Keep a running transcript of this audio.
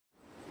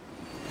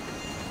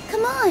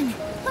come on.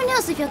 Who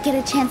knows if you'll get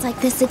a chance like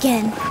this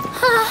again?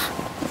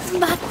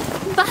 But...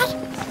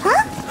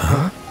 Huh?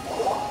 Huh?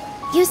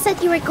 You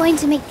said you were going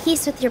to make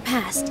peace with your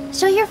past.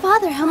 Show your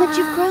father how much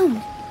you've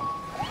grown.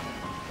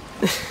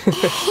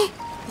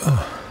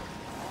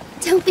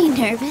 Don't be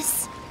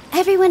nervous.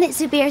 Everyone at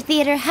Zubair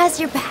Theater has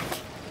your back.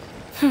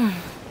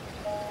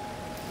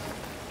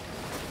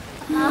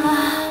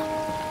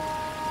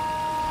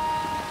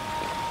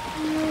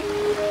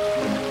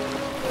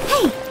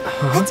 Hey,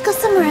 let's go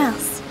somewhere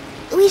else.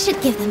 We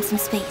should give them some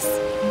space.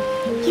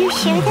 You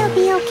sure they'll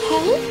be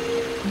okay?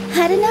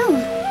 I don't know,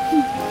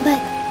 but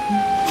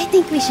I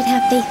think we should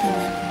have faith in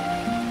them.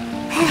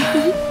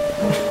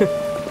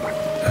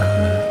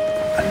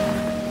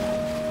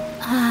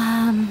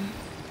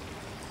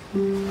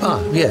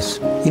 Yes,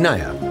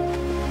 Inaya.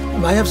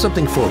 I have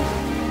something for you.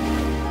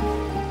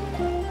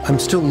 I'm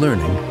still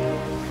learning.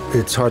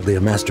 It's hardly a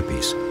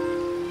masterpiece,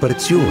 but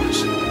it's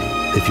yours,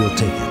 if you'll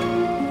take it.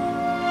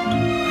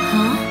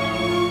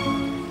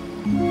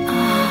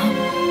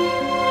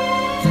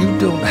 You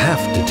don't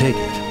have to take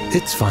it.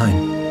 It's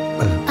fine.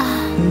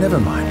 Never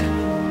mind.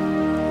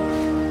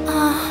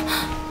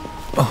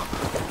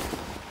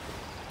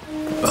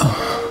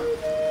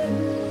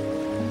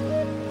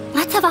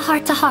 Let's have a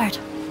heart-to-heart,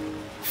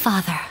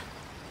 Father.